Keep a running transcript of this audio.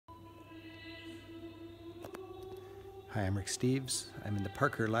Hi, I'm Rick Steves. I'm in the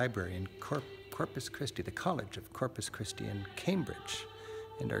Parker Library in Corpus Christi, the College of Corpus Christi in Cambridge.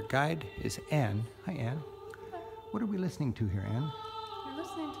 And our guide is Anne. Hi, Anne. What are we listening to here, Anne? You're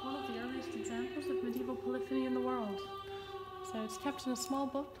listening to one of the earliest examples of medieval polyphony in the world. So it's kept in a small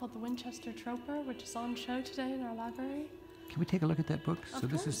book called the Winchester Troper, which is on show today in our library. Can we take a look at that book? Of So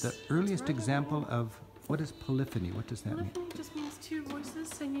this course. is the earliest example of, what is polyphony? What does that mean? Polyphony just means two voices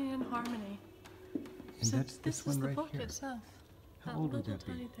singing in harmony. And So that's this one is the right book here. itself. How That old would little that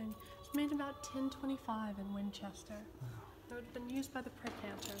be? tiny thing. It's made about 1025 in Winchester. It would have been used by the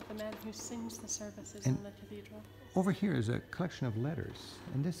precantor, the man who sings the services in the cathedral. Over here is a collection of letters.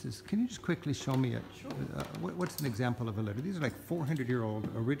 And this is, can you just quickly show me, what's an example of a letter? These are like 400-year-old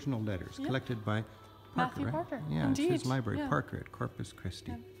original letters collected by Parker, Matthew right? Parker. Yeah, Indeed. it's his library, Yeah. Parker at Corpus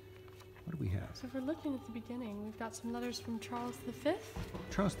Christi. Yeah. What do we have? So if we're looking at the beginning, we've got some letters from Charles V.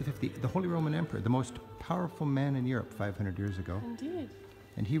 Charles V, the Holy Roman Emperor, the most powerful man in Europe 500 years ago. Indeed.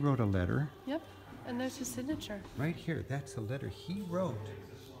 And he wrote a letter. Yep. And there's his signature. Right here, that's a letter he wrote,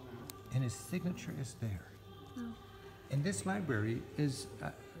 and his signature is there. And this library is,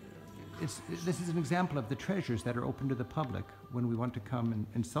 this is an example of the treasures that are open to the public when we want to come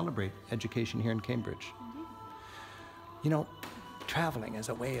and celebrate education here in Cambridge. You know, traveling is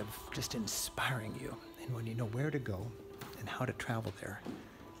a way of just inspiring you. And when you know where to go and how to travel there,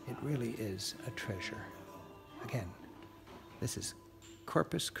 it really is a treasure. Again, this is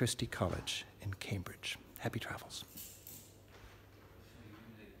Corpus Christi College in Cambridge. Happy travels.